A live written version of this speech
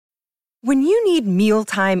When you need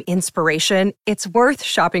mealtime inspiration, it's worth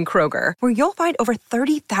shopping Kroger, where you'll find over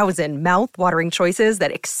 30,000 mouth-watering choices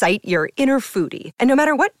that excite your inner foodie. And no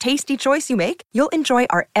matter what tasty choice you make, you'll enjoy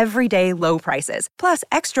our everyday low prices, plus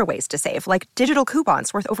extra ways to save, like digital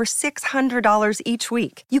coupons worth over $600 each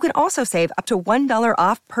week. You can also save up to $1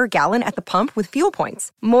 off per gallon at the pump with fuel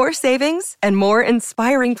points. More savings and more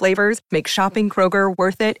inspiring flavors make shopping Kroger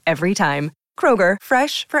worth it every time. Kroger,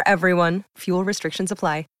 fresh for everyone. Fuel restrictions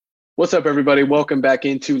apply. What's up, everybody? Welcome back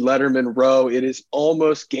into Letterman Row. It is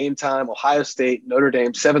almost game time. Ohio State, Notre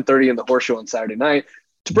Dame, 7:30 in the Horseshoe on Saturday night.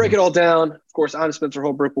 To break it all down, of course, I'm Spencer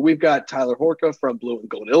Holbrook, but we've got Tyler Horka from Blue and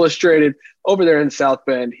Gold Illustrated over there in South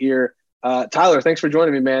Bend here. Tyler, thanks for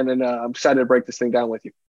joining me, man, and I'm excited to break this thing down with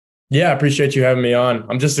you. Yeah, I appreciate you having me on.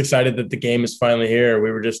 I'm just excited that the game is finally here.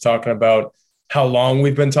 We were just talking about how long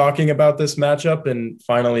we've been talking about this matchup, and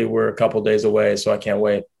finally we're a couple days away, so I can't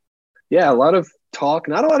wait. Yeah, a lot of talk,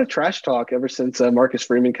 not a lot of trash talk ever since Marcus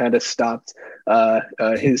Freeman kind of stopped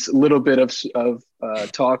his little bit of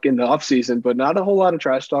talk in the offseason, but not a whole lot of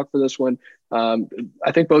trash talk for this one.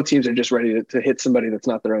 I think both teams are just ready to hit somebody that's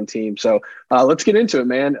not their own team. So let's get into it,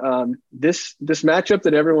 man. This matchup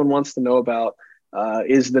that everyone wants to know about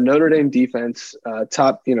is the Notre Dame defense,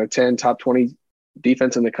 top 10, top 20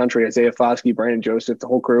 defense in the country, Isaiah Foskey, Brandon Joseph, the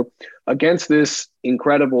whole crew, against this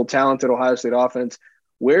incredible, talented Ohio State offense.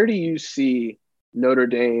 Where do you see Notre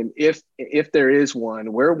Dame, if there is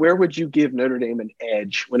one, where would you give Notre Dame an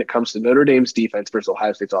edge when it comes to Notre Dame's defense versus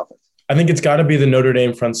Ohio State's offense? I think it's got to be the Notre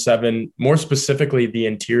Dame front seven, more specifically the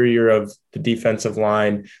interior of the defensive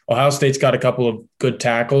line. Ohio State's got a couple of good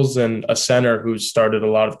tackles and a center who's started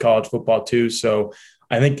a lot of college football too. So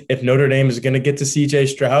I think if Notre Dame is going to get to CJ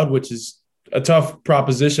Stroud, which is a tough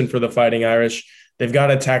proposition for the Fighting Irish, they've got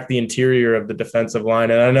to attack the interior of the defensive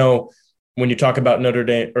line. And I know when you talk about Notre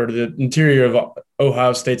Dame or the interior of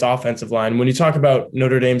Ohio State's offensive line, when you talk about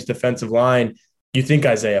Notre Dame's defensive line, you think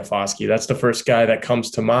Isaiah Foskey. That's the first guy that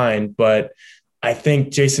comes to mind. But I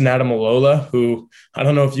think Jason Adamalola, who I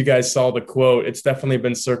don't know if you guys saw the quote, it's definitely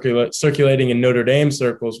been circulating in Notre Dame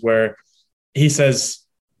circles where he says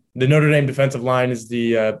the Notre Dame defensive line is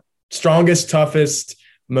the strongest, toughest,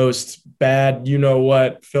 most bad,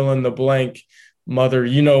 fill in the blank, mother,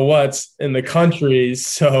 what's in the country.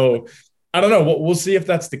 So I don't know. We'll see if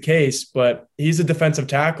that's the case, but he's a defensive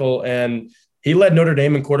tackle, and he led Notre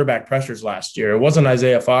Dame in quarterback pressures last year. It wasn't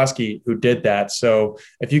Isaiah Foskey who did that. So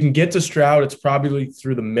if you can get to Stroud, it's probably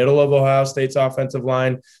through the middle of Ohio State's offensive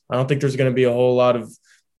line. I don't think there's going to be a whole lot of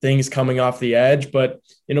things coming off the edge, but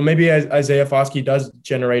maybe Isaiah Foskey does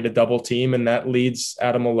generate a double team, and that leads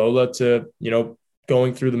Adamalola to,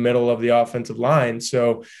 going through the middle of the offensive line.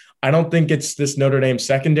 So I don't think it's this Notre Dame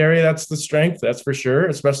secondary that's the strength, that's for sure,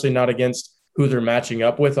 especially not against who they're matching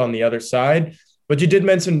up with on the other side. But you did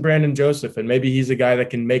mention Brandon Joseph, and maybe he's a guy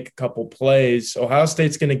that can make a couple plays. Ohio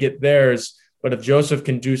State's going to get theirs, but if Joseph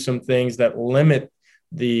can do some things that limit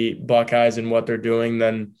the Buckeyes and what they're doing,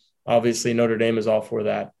 then obviously Notre Dame is all for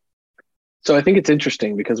that. So I think it's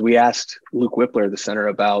interesting because we asked Luke Whippler, the center,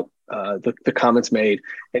 about the comments made,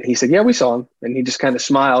 and he said, yeah, we saw him. And he just kind of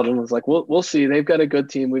smiled and was like, we'll see. They've got a good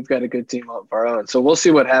team. We've got a good team of our own. So we'll see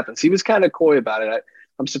what happens. He was kind of coy about it.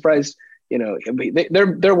 I'm surprised,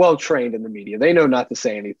 they're well-trained in the media. They know not to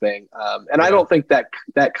say anything. And I don't think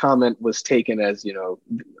that comment was taken as,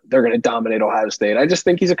 they're going to dominate Ohio State. I just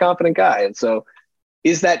think he's a confident guy. And so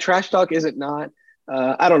is that trash talk? Is it not?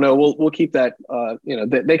 I don't know. We'll keep that,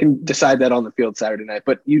 they can decide that on the field Saturday night.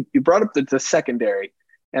 But you brought up the secondary,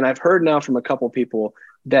 and I've heard now from a couple people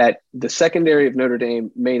that the secondary of Notre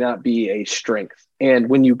Dame may not be a strength. And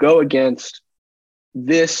when you go against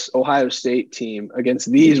this Ohio State team, against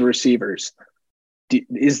these receivers,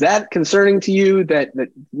 is that concerning to you that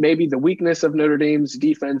maybe the weakness of Notre Dame's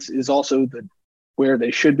defense is also where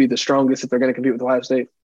they should be the strongest if they're going to compete with Ohio State?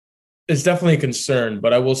 It's definitely a concern,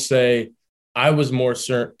 but I will say I was more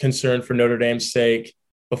concerned for Notre Dame's sake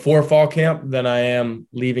before fall camp than I am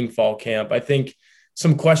leaving fall camp. I think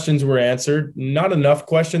some questions were answered. Not enough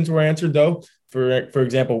questions were answered, though. For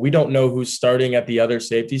example, we don't know who's starting at the other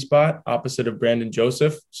safety spot opposite of Brandon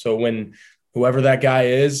Joseph. So when whoever that guy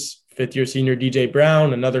is, fifth-year senior DJ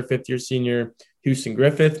Brown, another fifth-year senior Houston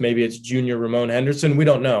Griffith, maybe it's junior Ramon Henderson, we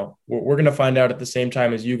don't know. We're going to find out at the same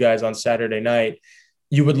time as you guys on Saturday night.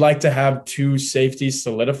 You would like to have two safeties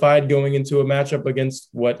solidified going into a matchup against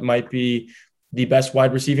what might be the best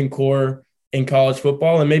wide receiving core in college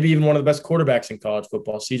football, and maybe even one of the best quarterbacks in college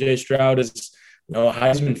football. CJ Stroud is a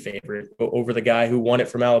Heisman favorite over the guy who won it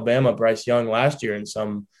from Alabama, Bryce Young, last year in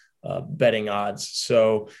some betting odds.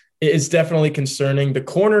 So it's definitely concerning. The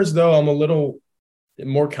corners, though, I'm a little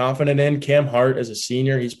more confident in. Cam Hart as a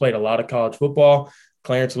senior, he's played a lot of college football.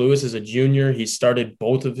 Clarence Lewis is a junior. He started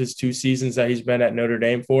both of his 2 seasons that he's been at Notre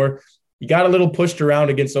Dame for. He got a little pushed around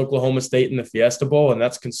against Oklahoma State in the Fiesta Bowl, and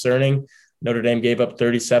that's concerning. Notre Dame gave up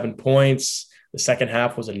 37 points. The second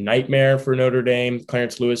half was a nightmare for Notre Dame.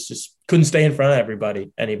 Clarence Lewis just couldn't stay in front of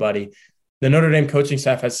anybody. The Notre Dame coaching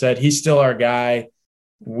staff has said he's still our guy.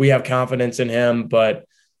 We have confidence in him, but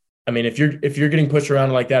I mean, if you're getting pushed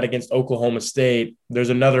around like that against Oklahoma State, there's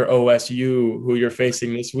another OSU who you're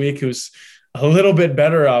facing this week who's a little bit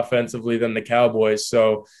better offensively than the Cowboys.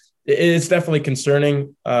 So it's definitely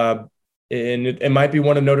concerning. And it might be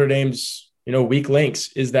one of Notre Dame's, weak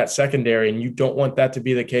links is that secondary, and you don't want that to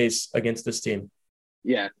be the case against this team.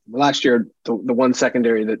 Yeah. Last year, the one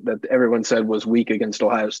secondary that everyone said was weak against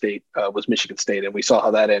Ohio State was Michigan State, and we saw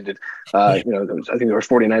how that ended. I think there was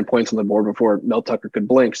 49 points on the board before Mel Tucker could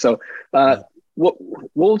blink. So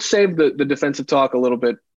we'll save the defensive talk a little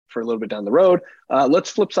bit down the road. Let's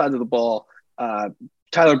flip side of the ball.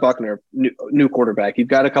 Tyler Buckner, new quarterback. You've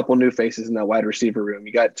got a couple new faces in that wide receiver room.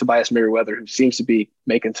 You got Tobias Merriweather, who seems to be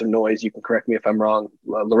making some noise. You can correct me if I'm wrong.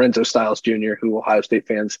 Lorenzo Styles Jr., who Ohio State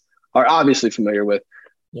fans are obviously familiar with.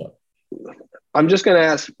 Yeah. I'm just going to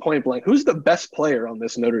ask point blank, who's the best player on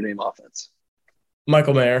this Notre Dame offense?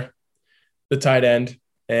 Michael Mayer, the tight end.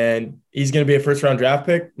 And he's going to be a first-round draft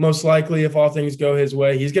pick, most likely, if all things go his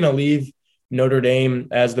way. He's going to leave Notre Dame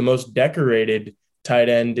as the most decorated tight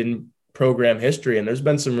end in program history, and there's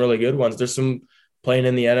been some really good ones. There's some playing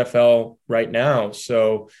in the NFL right now.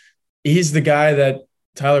 So he's the guy that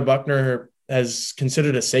Tyler Buckner has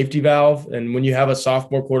considered a safety valve. And when you have a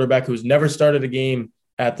sophomore quarterback who's never started a game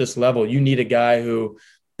at this level, you need a guy who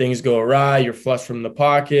things go awry, you're flushed from the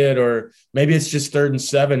pocket, or maybe it's just 3rd and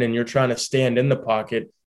 7 and you're trying to stand in the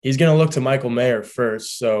pocket. He's going to look to Michael Mayer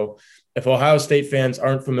first. So if Ohio State fans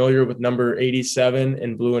aren't familiar with number 87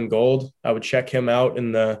 in blue and gold, I would check him out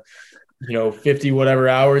in the 50 whatever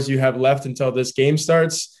hours you have left until this game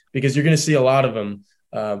starts, because you're going to see a lot of them.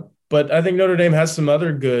 But I think Notre Dame has some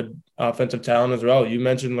other good offensive talent as well. You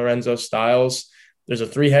mentioned Lorenzo Styles. There's a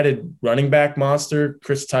 3-headed running back monster,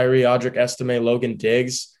 Chris Tyree, Audric Estime, Logan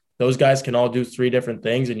Diggs. Those guys can all do 3 different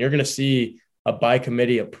things, and you're going to see a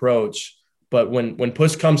by-committee approach. But when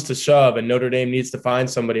push comes to shove and Notre Dame needs to find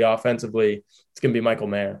somebody offensively, it's going to be Michael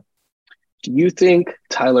Mayer. Do you think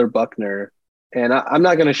Tyler Buckner, and I'm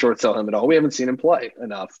not going to short sell him at all, we haven't seen him play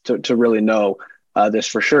enough to really know this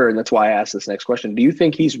for sure, and that's why I asked this next question. Do you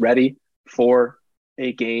think he's ready for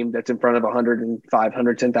a game that's in front of 105,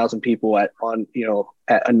 110,000 people at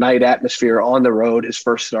a night atmosphere on the road, his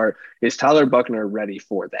first start? Is Tyler Buckner ready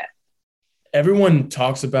for that? Everyone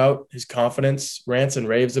talks about his confidence, rants and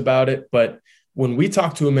raves about it, but when we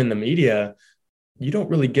talk to him in the media, you don't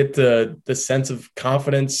really get the sense of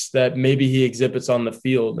confidence that maybe he exhibits on the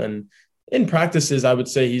field. And in practices, I would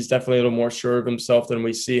say he's definitely a little more sure of himself than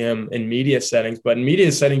we see him in media settings. But in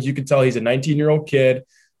media settings, you can tell he's a 19-year-old kid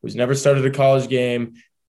who's never started a college game.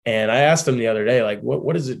 And I asked him the other day, like,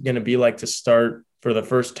 what is it going to be like to start for the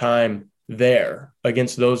first time there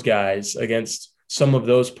against those guys, against some of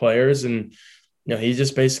those players? And, he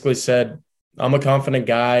just basically said, I'm a confident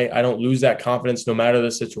guy. I don't lose that confidence no matter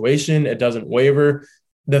the situation. It doesn't waver.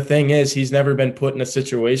 The thing is, he's never been put in a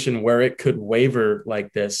situation where it could waver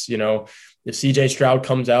like this. If CJ Stroud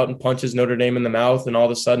comes out and punches Notre Dame in the mouth and all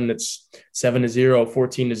of a sudden it's 7-0,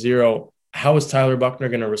 14-0, how is Tyler Buckner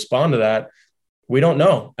going to respond to that? We don't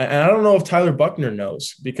know. And I don't know if Tyler Buckner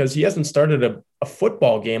knows, because he hasn't started a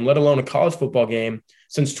football game, let alone a college football game,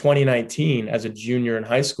 since 2019 as a junior in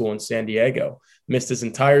high school in San Diego. Missed his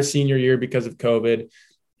entire senior year because of COVID.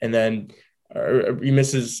 And then he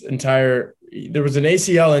missed his entire – there was an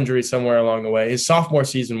ACL injury somewhere along the way. His sophomore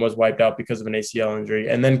season was wiped out because of an ACL injury.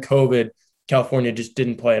 And then COVID, California just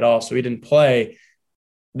didn't play at all. So he didn't play.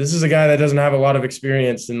 This is a guy that doesn't have a lot of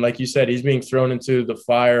experience. And like you said, he's being thrown into the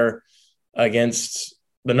fire against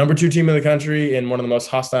the number 2 team in the country in one of the most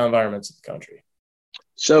hostile environments in the country.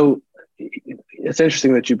 So it's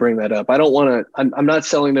interesting that you bring that up. I don't want to, I'm not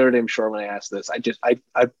selling Notre Dame short when I ask this.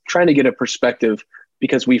 I'm trying to get a perspective,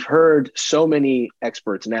 because we've heard so many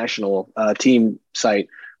experts, national team site,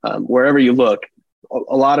 wherever you look,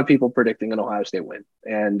 a lot of people predicting an Ohio State win.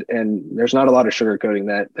 And there's not a lot of sugarcoating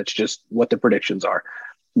that. That's just what the predictions are.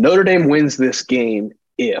 Notre Dame wins this game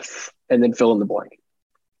if, and then fill in the blank.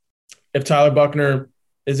 If Tyler Buckner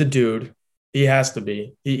is a dude, he has to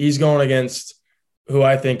be. He's going against who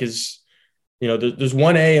I think is, there's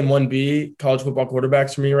 1A and 1B college football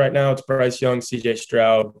quarterbacks for me right now. It's Bryce Young, CJ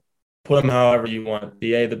Stroud. Put them however you want,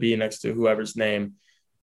 the A, the B next to whoever's name.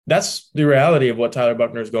 that's the reality of what Tyler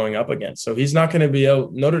Buchner is going up against. So he's not going to be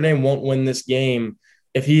able – Notre Dame won't win this game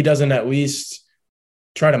if he doesn't at least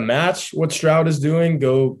try to match what Stroud is doing,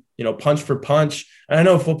 go, punch for punch. And I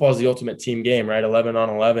know football is the ultimate team game, right? 11 on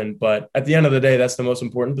 11. But at the end of the day, that's the most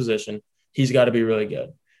important position. He's got to be really good.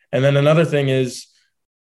 And then another thing is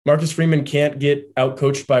Marcus Freeman can't get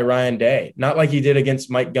outcoached by Ryan Day, not like he did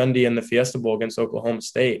against Mike Gundy in the Fiesta Bowl against Oklahoma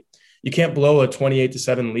State. You can't blow a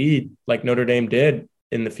 28-7 lead like Notre Dame did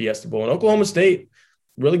in the Fiesta Bowl. And Oklahoma State,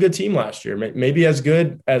 really good team last year, maybe as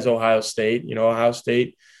good as Ohio State. Ohio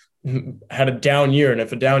State had a down year, and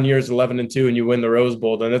if a down year is 11-2 and you win the Rose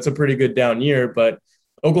Bowl, then that's a pretty good down year. But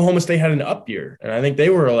Oklahoma State had an up year, and I think they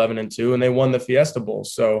were 11-2 and they won the Fiesta Bowl.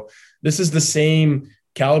 So this is the same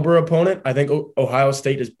caliber opponent. I think Ohio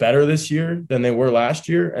State is better this year than they were last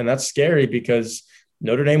year, and that's scary because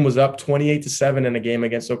Notre Dame was up 28-7 in a game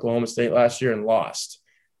against Oklahoma State last year and lost.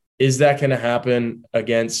 Is that going to happen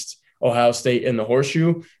against Ohio State in the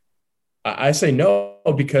Horseshoe? I say no,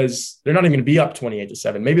 because they're not even going to be up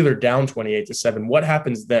 28-7. Maybe they're down 28-7. What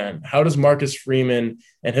happens then? How does Marcus Freeman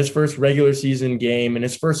and his first regular season game and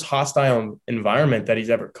his first hostile environment that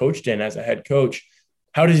he's ever coached in as a head coach,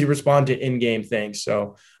 how does he respond to in-game things?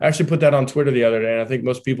 So I actually put that on Twitter the other day, and I think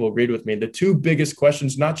most people agreed with me. The two biggest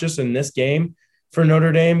questions, not just in this game for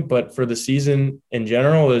Notre Dame, but for the season in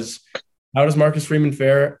general, is how does Marcus Freeman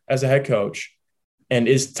fare as a head coach? And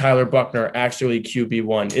is Tyler Buchner actually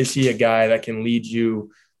QB1? Is he a guy that can lead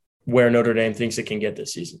you where Notre Dame thinks it can get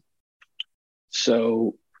this season?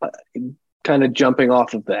 So kind of jumping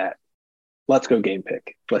off of that, let's go game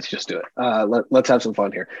pick. Let's just do it. Let's have some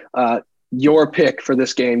fun here. Your pick for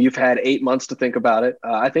this game, you've had 8 months to think about it.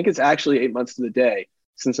 I think it's actually 8 months to the day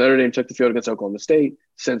since Notre Dame took the field against Oklahoma State,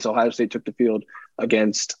 since Ohio State took the field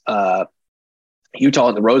against Utah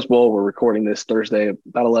in the Rose Bowl. We're recording this Thursday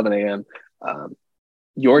about 11 a.m.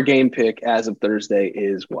 Your game pick as of Thursday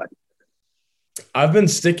is what? I've been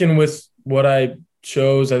sticking with what I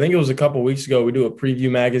chose. I think it was a couple weeks ago. We do a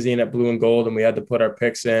preview magazine at Blue and Gold, and we had to put our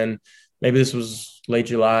picks in. Maybe this was late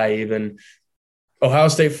July even. Ohio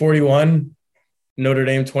State 41, Notre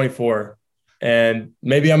Dame 24. And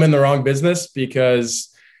maybe I'm in the wrong business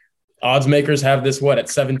because odds makers have this, at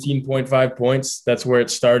 17.5 points. That's where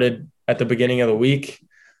it started at the beginning of the week.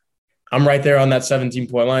 I'm right there on that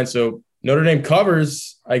 17-point line. So Notre Dame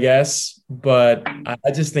covers, I guess, but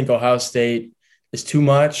I just think Ohio State is too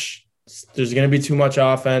much. There's going to be too much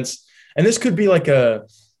offense. And this could be like a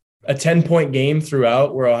 10-point game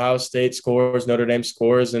throughout where Ohio State scores, Notre Dame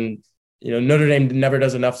scores, and Notre Dame never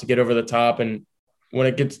does enough to get over the top. And when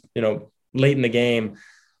it gets, late in the game,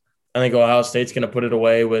 I think Ohio State's going to put it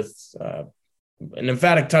away with an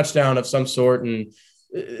emphatic touchdown of some sort. And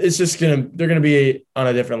it's just they're going to be on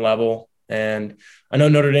a different level. And I know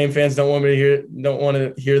Notre Dame fans don't want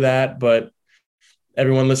to hear that, but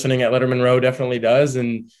everyone listening at Letterman Row definitely does.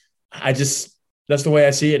 And that's the way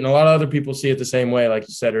I see it. And a lot of other people see it the same way, like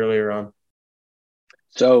you said earlier on.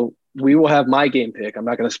 So we will have my game pick. I'm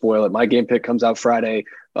not going to spoil it. My game pick comes out Friday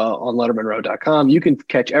on LettermanRow.com. You can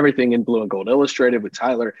catch everything in Blue and Gold Illustrated with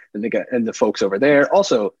Tyler and the folks over there.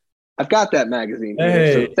 Also, I've got that magazine here.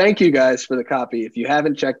 Hey. So thank you guys for the copy. If you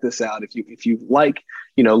haven't checked this out, if you like,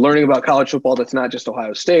 learning about college football that's not just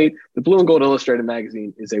Ohio State, the Blue and Gold Illustrated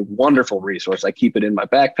magazine is a wonderful resource. I keep it in my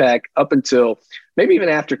backpack up until maybe even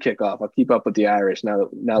after kickoff. I'll keep up with the Irish now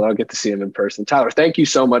that I'll get to see them in person. Tyler, thank you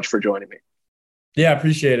so much for joining me. Yeah, I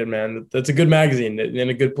appreciate it, man. That's a good magazine and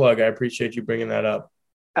a good plug. I appreciate you bringing that up.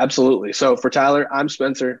 Absolutely. So for Tyler, I'm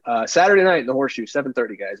Spencer. Saturday night in the Horseshoe,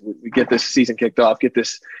 7:30, guys. We get this season kicked off, get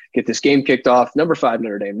this game kicked off. Number 5,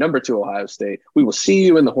 Notre Dame. Number 2, Ohio State. We will see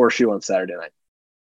you in the Horseshoe on Saturday night.